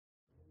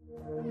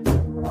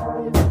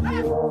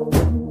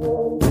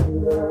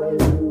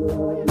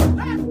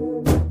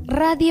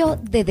radio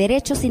de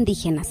derechos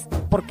indígenas,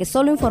 porque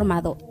solo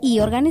informado y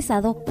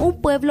organizado,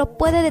 un pueblo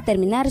puede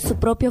determinar su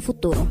propio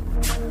futuro.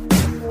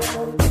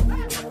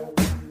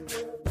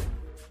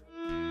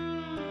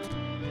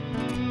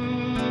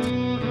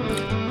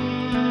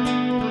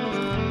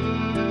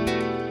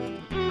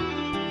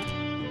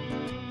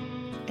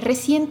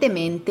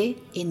 Recientemente,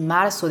 en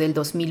marzo del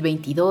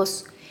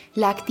 2022,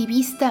 la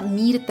activista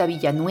Mirta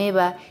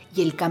Villanueva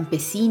y el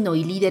campesino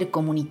y líder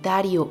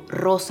comunitario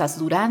Rosas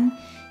Durán,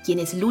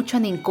 quienes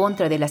luchan en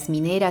contra de las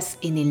mineras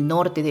en el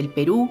norte del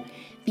Perú,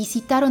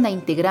 visitaron a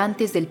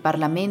integrantes del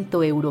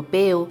Parlamento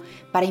Europeo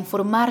para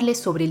informarles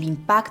sobre el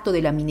impacto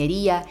de la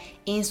minería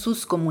en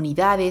sus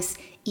comunidades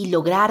y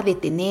lograr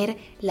detener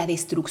la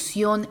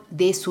destrucción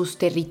de sus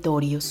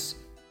territorios.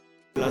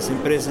 Las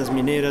empresas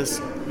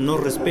mineras no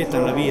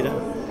respetan la vida,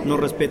 no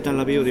respetan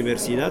la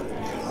biodiversidad,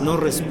 no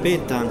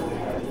respetan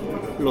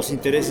los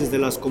intereses de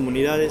las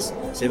comunidades,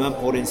 se van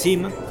por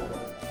encima.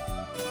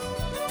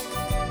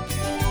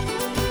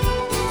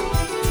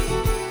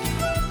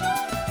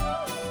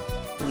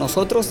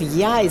 Nosotros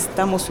ya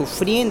estamos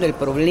sufriendo el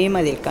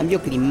problema del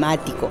cambio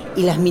climático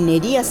y las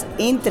minerías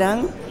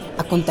entran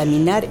a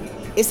contaminar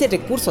ese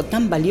recurso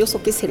tan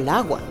valioso que es el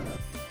agua.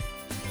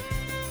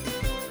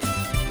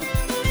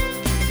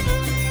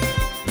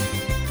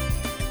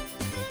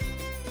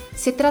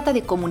 Se trata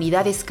de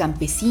comunidades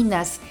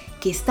campesinas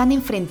que están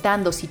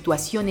enfrentando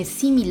situaciones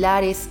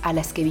similares a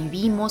las que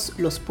vivimos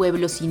los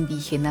pueblos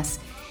indígenas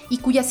y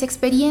cuyas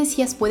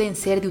experiencias pueden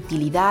ser de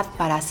utilidad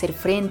para hacer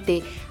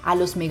frente a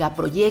los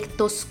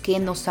megaproyectos que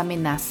nos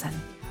amenazan.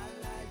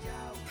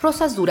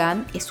 Rosas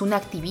Durán es una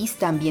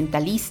activista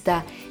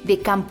ambientalista de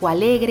Campo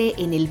Alegre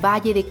en el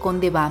Valle de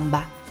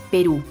Condebamba,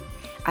 Perú.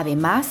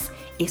 Además,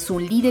 es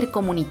un líder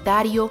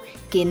comunitario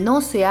que no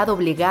se ha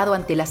doblegado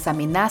ante las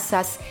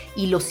amenazas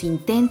y los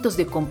intentos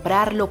de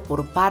comprarlo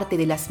por parte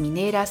de las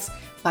mineras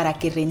para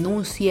que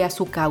renuncie a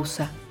su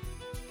causa.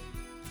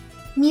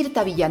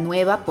 Mirta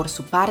Villanueva, por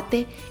su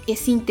parte,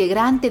 es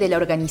integrante de la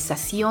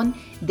organización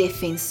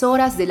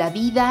Defensoras de la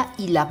Vida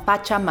y la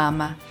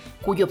Pachamama,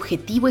 cuyo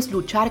objetivo es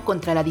luchar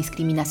contra la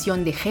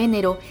discriminación de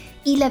género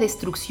y la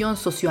destrucción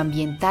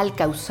socioambiental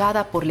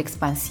causada por la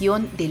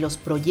expansión de los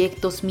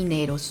proyectos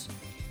mineros.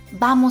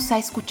 Vamos a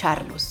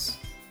escucharlos.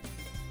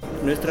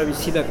 Nuestra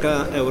visita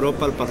acá a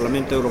Europa, al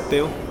Parlamento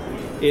Europeo,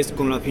 es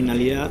con la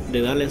finalidad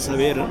de darle a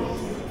saber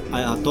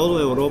a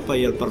toda Europa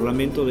y al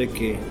Parlamento de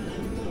que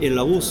el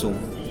abuso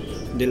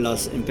de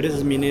las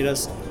empresas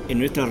mineras en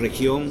nuestra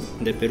región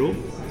de Perú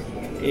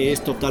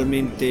es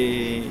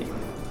totalmente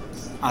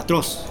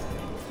atroz,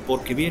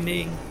 porque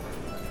vienen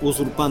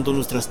usurpando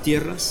nuestras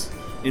tierras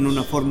en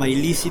una forma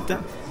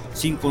ilícita,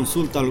 sin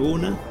consulta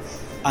alguna,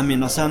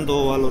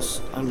 amenazando a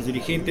los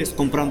dirigentes,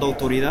 comprando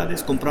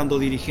autoridades, comprando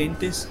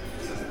dirigentes,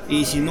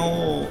 y si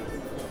no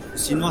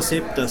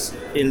aceptas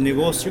el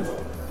negocio,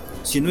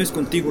 si no es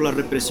contigo la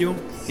represión,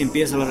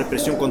 empieza la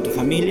represión con tu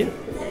familia.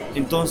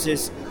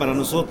 Entonces, para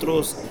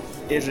nosotros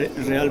es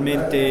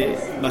realmente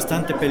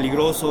bastante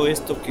peligroso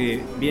esto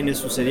que viene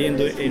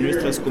sucediendo en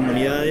nuestras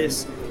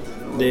comunidades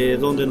de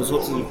donde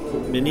nosotros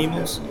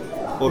venimos,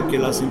 porque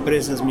las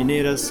empresas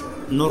mineras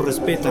no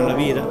respetan la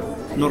vida,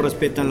 no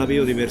respetan la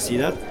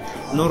biodiversidad,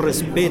 no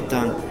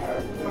respetan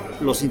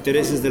los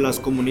intereses de las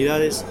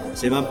comunidades,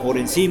 se van por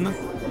encima.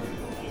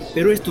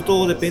 Pero esto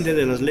todo depende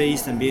de las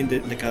leyes también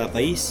de cada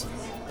país,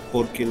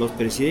 porque los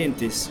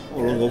presidentes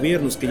o los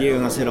gobiernos que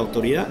llegan a ser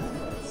autoridad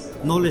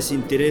no les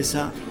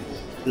interesa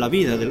la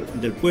vida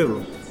del pueblo,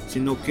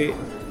 sino que,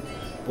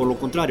 por lo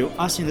contrario,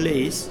 hacen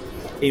leyes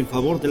en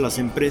favor de las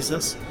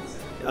empresas,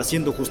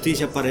 haciendo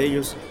justicia para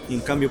ellos, y en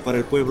cambio para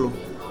el pueblo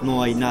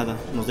no hay nada,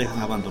 nos dejan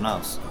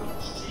abandonados.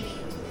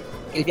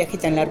 El viaje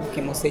tan largo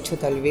que hemos hecho,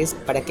 tal vez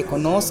para que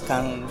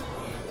conozcan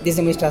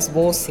desde nuestras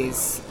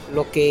voces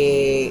lo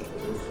que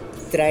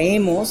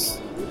traemos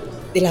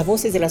de las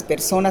voces de las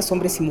personas,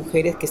 hombres y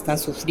mujeres que están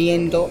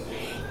sufriendo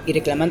y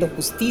reclamando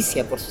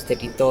justicia por sus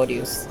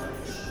territorios.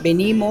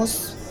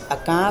 Venimos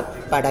acá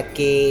para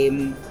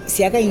que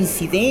se haga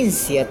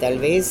incidencia, tal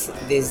vez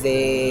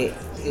desde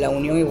la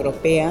Unión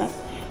Europea,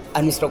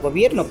 a nuestro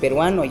gobierno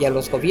peruano y a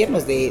los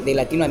gobiernos de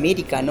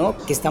Latinoamérica, ¿no?,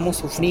 que estamos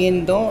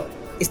sufriendo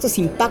estos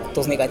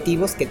impactos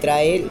negativos que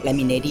trae la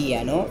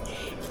minería, ¿no?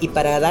 Y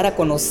para dar a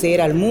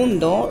conocer al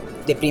mundo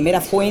de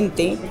primera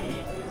fuente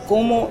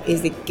cómo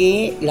es de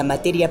que la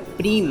materia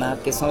prima,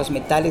 que son los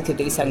metales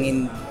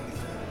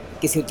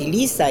que se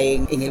utiliza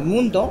en el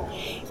mundo,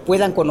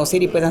 puedan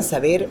conocer y puedan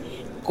saber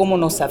cómo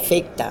nos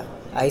afecta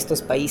a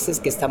estos países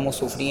que estamos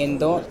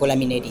sufriendo con la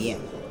minería.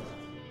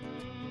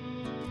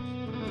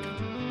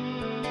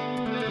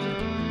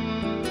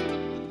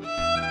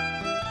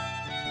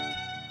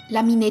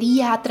 La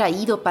minería ha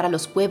traído para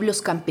los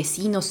pueblos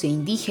campesinos e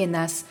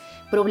indígenas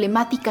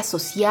problemáticas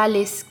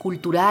sociales,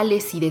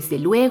 culturales y, desde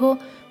luego,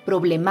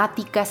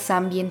 problemáticas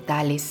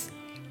ambientales.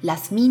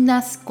 Las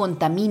minas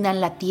contaminan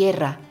la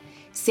tierra,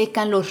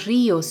 secan los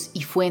ríos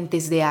y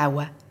fuentes de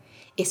agua.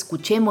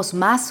 Escuchemos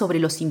más sobre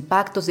los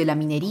impactos de la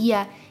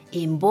minería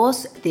en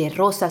voz de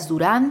Rosas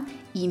Durán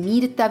y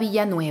Mirta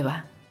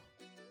Villanueva.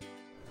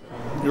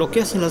 Lo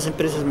que hacen las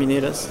empresas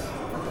mineras,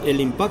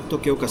 el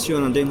impacto que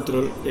ocasionan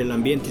dentro del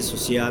ambiente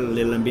social,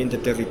 del ambiente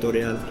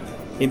territorial,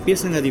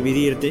 empiezan a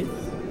dividirte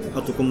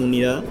a tu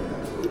comunidad,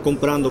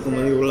 comprando,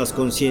 como digo, las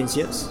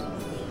conciencias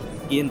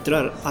y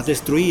entrar a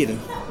destruir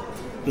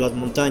las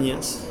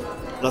montañas,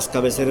 las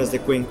cabeceras de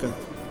cuenca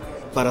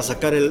para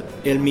sacar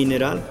el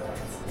mineral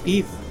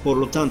y, por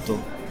lo tanto,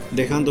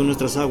 dejando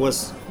nuestras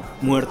aguas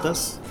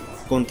muertas,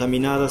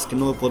 contaminadas, que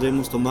no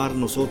podemos tomar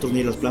nosotros,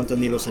 ni las plantas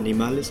ni los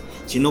animales,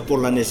 sino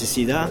por la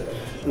necesidad.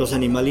 Los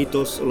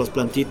animalitos, las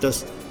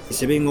plantitas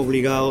se ven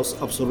obligados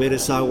a absorber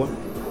esa agua,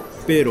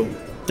 pero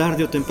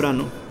tarde o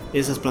temprano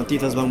esas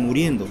plantitas van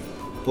muriendo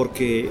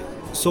porque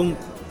son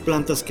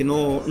plantas que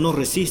no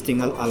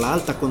resisten a la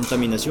alta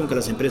contaminación que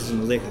las empresas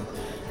nos dejan.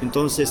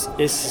 Entonces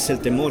ese es el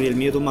temor y el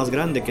miedo más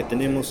grande que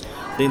tenemos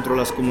dentro de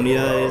las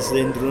comunidades,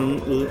 dentro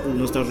de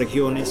nuestras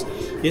regiones.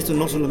 Y esto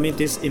no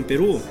solamente es en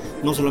Perú,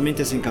 no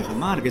solamente es en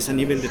Cajamarca, es a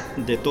nivel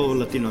de toda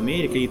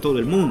Latinoamérica y todo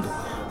el mundo.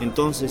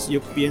 Entonces yo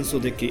pienso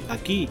de que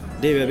aquí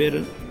debe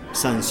haber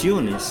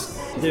sanciones,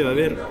 debe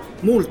haber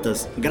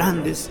multas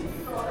grandes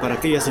para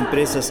aquellas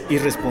empresas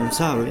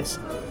irresponsables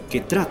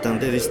que tratan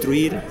de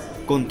destruir,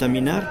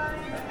 contaminar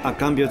a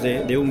cambio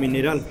de un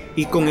mineral.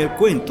 Y con el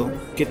cuento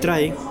que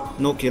traen,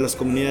 no que las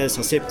comunidades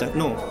aceptan,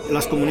 no,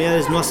 las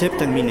comunidades no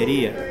aceptan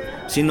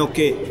minería, sino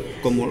que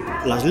como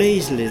las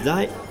leyes les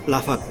da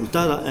la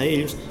facultad a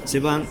ellos, se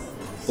van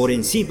por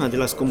encima de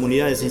las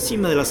comunidades,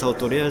 encima de las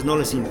autoridades, no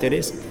les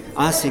interesa,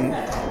 hacen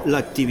la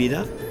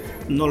actividad,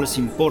 no les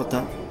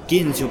importa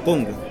quién se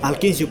oponga. Al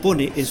quien se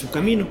opone en su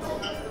camino,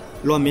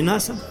 lo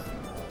amenazan,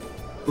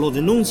 lo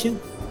denuncian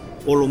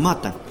o lo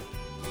matan.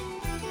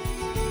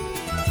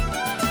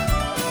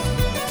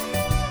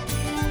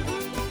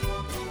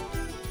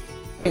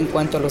 En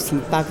cuanto a los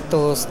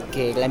impactos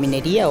que la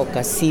minería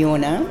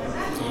ocasiona,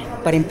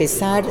 para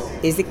empezar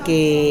es de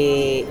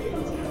que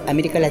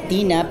América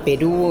Latina,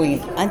 Perú,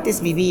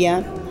 antes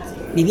vivía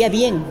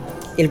bien,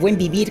 el buen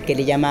vivir que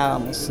le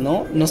llamábamos,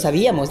 ¿no? No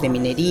sabíamos de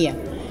minería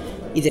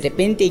y de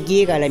repente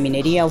llega la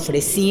minería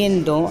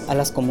ofreciendo a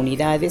las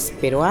comunidades,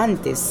 pero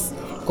antes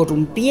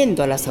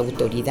corrompiendo a las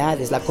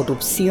autoridades, la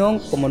corrupción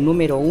como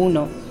número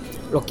uno,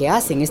 lo que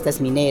hacen estas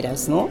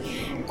mineras, ¿no?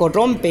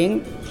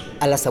 Corrompen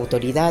a las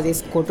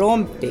autoridades,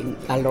 corrompen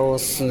a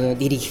los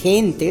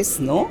dirigentes,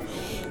 ¿no?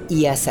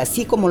 Y es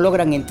así como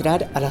logran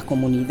entrar a las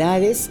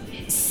comunidades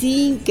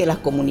sin que las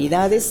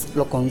comunidades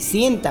lo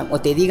consientan o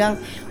te digan,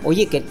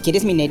 oye,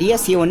 ¿quieres minería,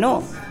 sí o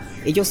no?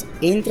 Ellos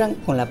entran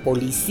con la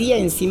policía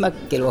encima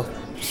que los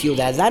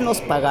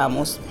ciudadanos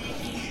pagamos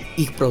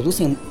y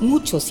producen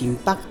muchos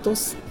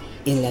impactos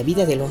en la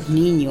vida de los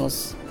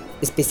niños,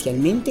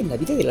 especialmente en la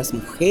vida de las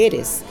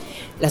mujeres.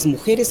 Las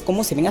mujeres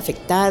cómo se ven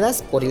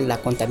afectadas por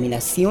la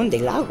contaminación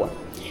del agua,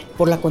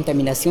 por la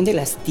contaminación de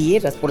las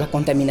tierras, por la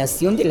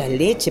contaminación de la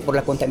leche, por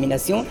la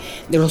contaminación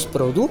de los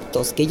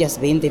productos que ellas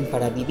venden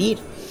para vivir.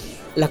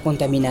 La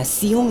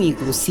contaminación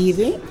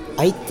inclusive,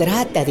 hay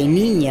trata de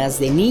niñas,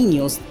 de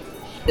niños,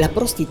 la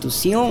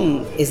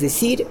prostitución, es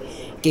decir,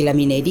 que la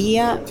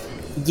minería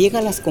llega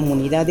a las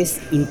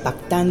comunidades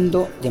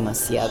impactando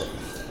demasiado.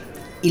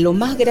 Y lo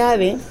más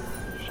grave,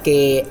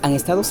 que han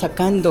estado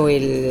sacando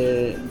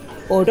el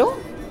oro,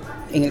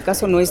 en el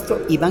caso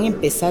nuestro, y van a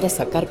empezar a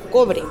sacar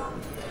cobre.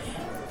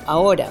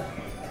 Ahora,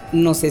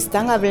 nos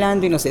están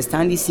hablando y nos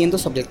están diciendo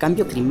sobre el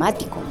cambio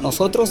climático.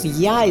 Nosotros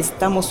ya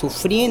estamos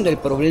sufriendo el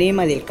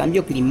problema del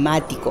cambio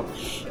climático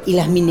y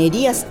las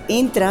minerías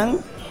entran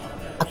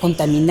a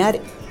contaminar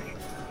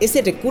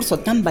ese recurso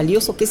tan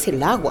valioso que es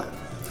el agua.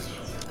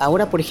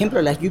 Ahora, por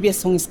ejemplo, las lluvias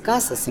son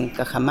escasas en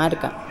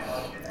Cajamarca.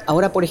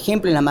 Ahora, por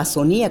ejemplo, en la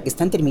Amazonía, que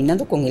están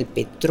terminando con el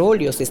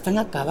petróleo, se están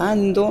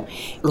acabando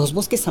los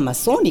bosques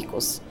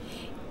amazónicos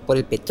por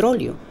el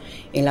petróleo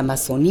en la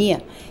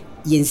Amazonía.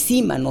 Y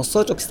encima,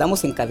 nosotros que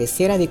estamos en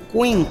cabecera de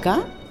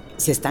cuenca,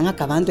 se están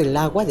acabando el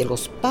agua de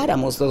los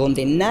páramos, de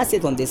donde nace,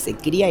 donde se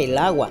cría el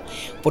agua,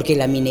 porque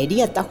la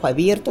minería a tajo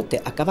abierto te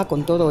acaba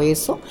con todo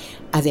eso.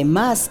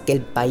 Además, que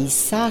el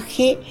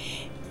paisaje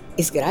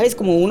es grave, es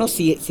como uno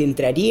si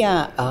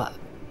entraría a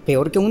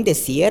peor que un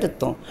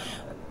desierto,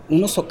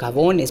 unos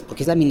socavones,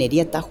 porque es la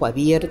minería a tajo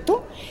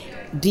abierto,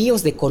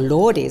 ríos de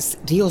colores,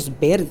 ríos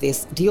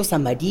verdes, ríos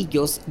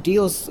amarillos,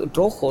 ríos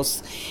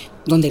rojos,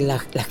 donde la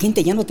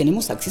gente ya no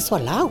tenemos acceso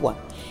al agua.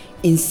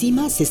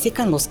 Encima se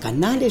secan los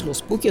canales,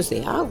 los puquios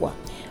de agua,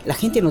 la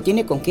gente no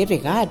tiene con qué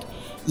regar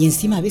y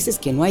encima a veces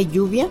que no hay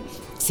lluvia,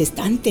 se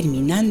están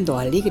terminando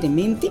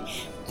alegremente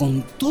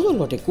con todos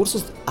los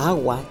recursos,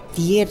 agua,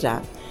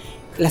 tierra,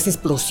 las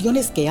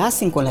explosiones que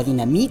hacen con la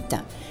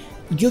dinamita,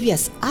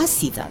 lluvias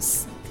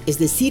ácidas. Es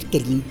decir, que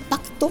el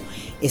impacto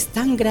es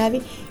tan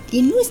grave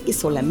y no es que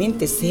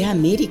solamente sea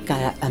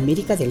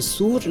América del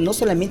Sur, no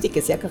solamente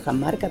que sea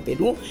Cajamarca,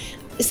 Perú,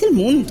 es el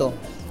mundo.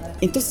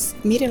 Entonces,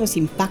 miren los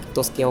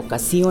impactos que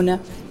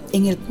ocasiona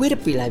en el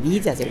cuerpo y la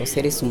vida de los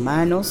seres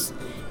humanos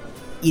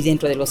y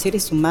dentro de los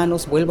seres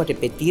humanos, vuelvo a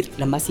repetir,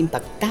 la más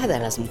impactada,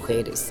 las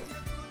mujeres.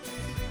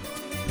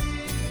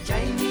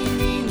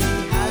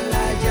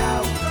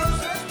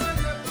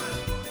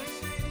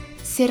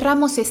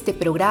 cerramos este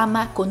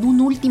programa con un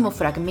último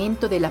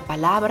fragmento de la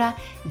palabra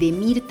de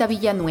Mirta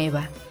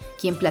Villanueva,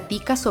 quien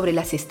platica sobre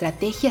las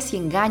estrategias y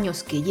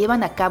engaños que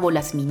llevan a cabo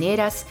las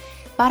mineras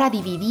para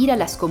dividir a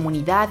las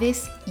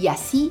comunidades y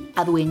así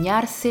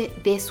adueñarse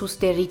de sus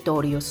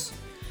territorios.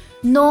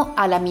 No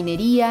a la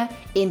minería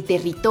en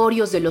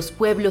territorios de los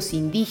pueblos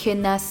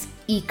indígenas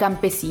y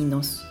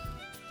campesinos.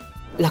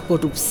 La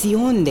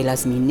corrupción de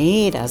las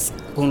mineras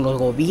con los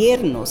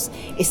gobiernos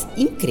es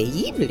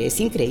increíble, es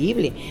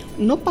increíble.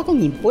 No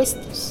pagan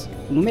impuestos,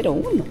 número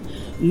 1.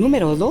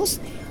 Número 2,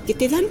 que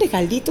te dan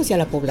regalitos y a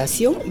la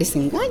población les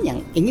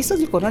engañan. En eso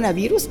del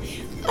coronavirus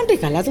han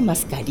regalado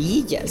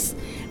mascarillas,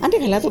 han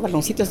regalado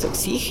baloncitos de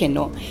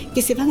oxígeno,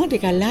 que se van a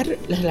regalar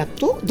las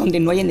laptops donde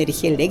no hay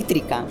energía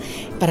eléctrica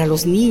para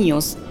los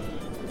niños.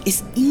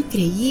 Es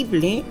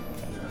increíble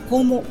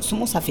cómo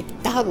somos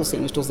afectados en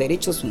nuestros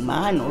derechos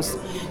humanos,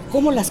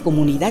 cómo las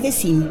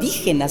comunidades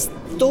indígenas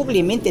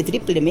doblemente,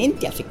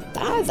 triplemente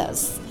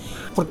afectadas,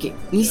 porque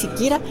ni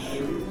siquiera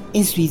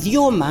en su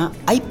idioma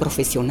hay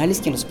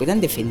profesionales que nos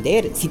puedan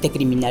defender. Si te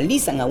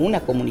criminalizan a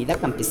una comunidad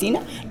campesina,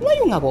 no hay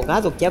un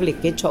abogado que hable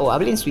quechua o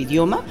hable en su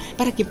idioma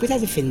para que pueda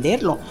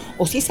defenderlo.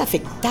 O si es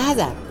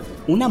afectada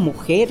una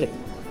mujer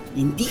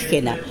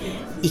indígena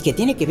y que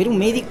tiene que ver un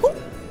médico,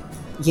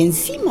 y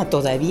encima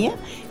todavía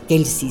que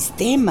el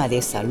sistema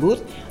de salud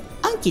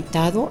han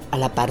quitado a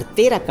la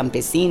partera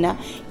campesina,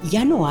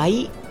 ya no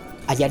hay,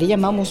 allá le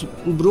llamamos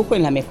brujo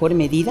en la mejor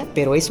medida,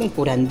 pero es un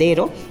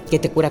curandero que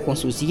te cura con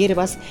sus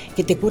hierbas,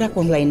 que te cura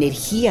con la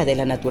energía de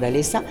la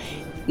naturaleza.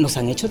 Nos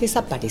han hecho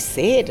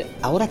desaparecer.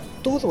 Ahora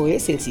todo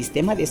es el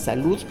sistema de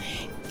salud,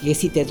 que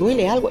si te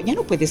duele algo, ya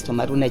no puedes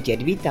tomar una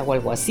hierbita o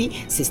algo así.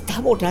 Se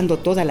está borrando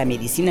toda la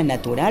medicina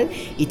natural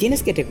y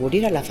tienes que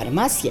recurrir a la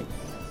farmacia.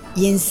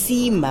 Y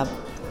encima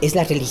es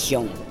la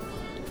religión.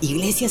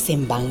 Iglesias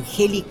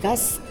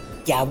evangélicas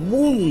que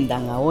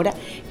abundan ahora,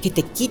 que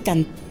te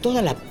quitan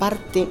toda la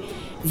parte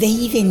de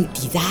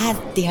identidad,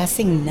 te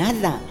hacen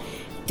nada,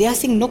 te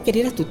hacen no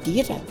querer a tu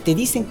tierra, te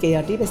dicen que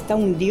arriba está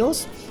un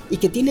Dios y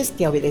que tienes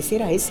que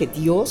obedecer a ese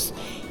Dios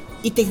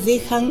y te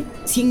dejan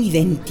sin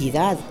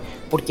identidad,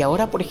 porque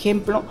ahora, por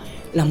ejemplo,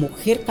 la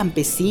mujer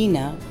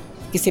campesina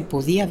que se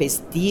podía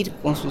vestir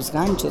con sus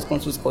ganchos, con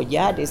sus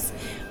collares,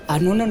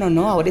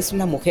 no, ahora es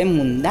una mujer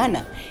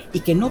mundana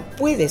y que no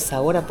puedes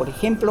ahora, por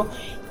ejemplo,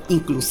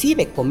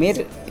 inclusive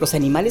comer los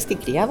animales que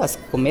criabas,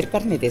 comer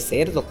carne de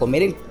cerdo,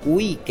 comer el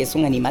cuy, que es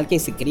un animal que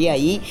se cría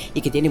ahí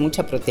y que tiene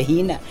mucha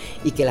proteína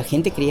y que la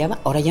gente criaba,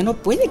 ahora ya no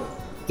puede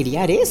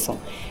criar eso.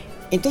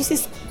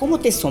 Entonces, ¿cómo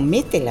te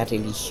somete la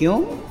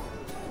religión?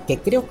 Que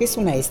creo que es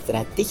una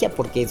estrategia,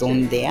 porque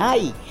donde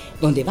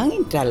van a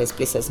entrar las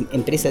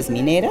empresas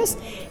mineras,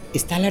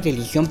 está la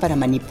religión para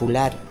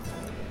manipular.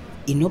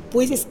 Y no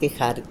puedes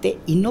quejarte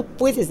y no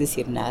puedes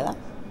decir nada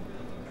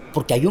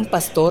porque hay un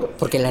pastor,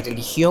 porque la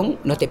religión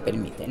no te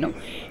permite, ¿no?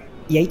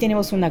 Y ahí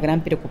tenemos una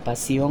gran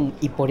preocupación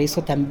y por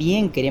eso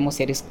también queremos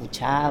ser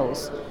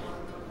escuchados.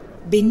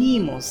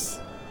 Venimos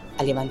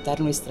a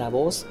levantar nuestra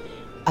voz,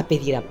 a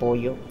pedir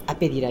apoyo, a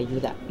pedir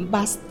ayuda.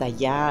 Basta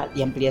ya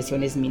de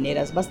ampliaciones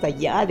mineras, basta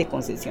ya de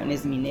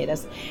concesiones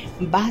mineras,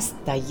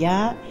 basta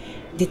ya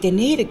de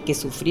tener que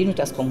sufrir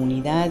nuestras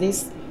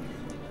comunidades.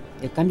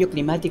 El cambio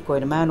climático,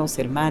 hermanos,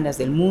 hermanas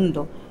del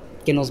mundo,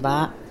 que nos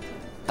va a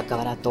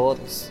acabar a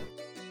todos.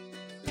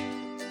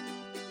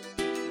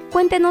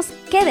 Cuéntenos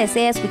qué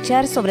desea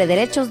escuchar sobre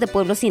derechos de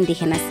pueblos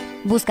indígenas.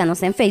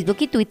 Búscanos en Facebook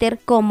y Twitter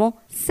como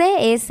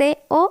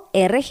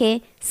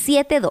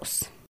CSORG72.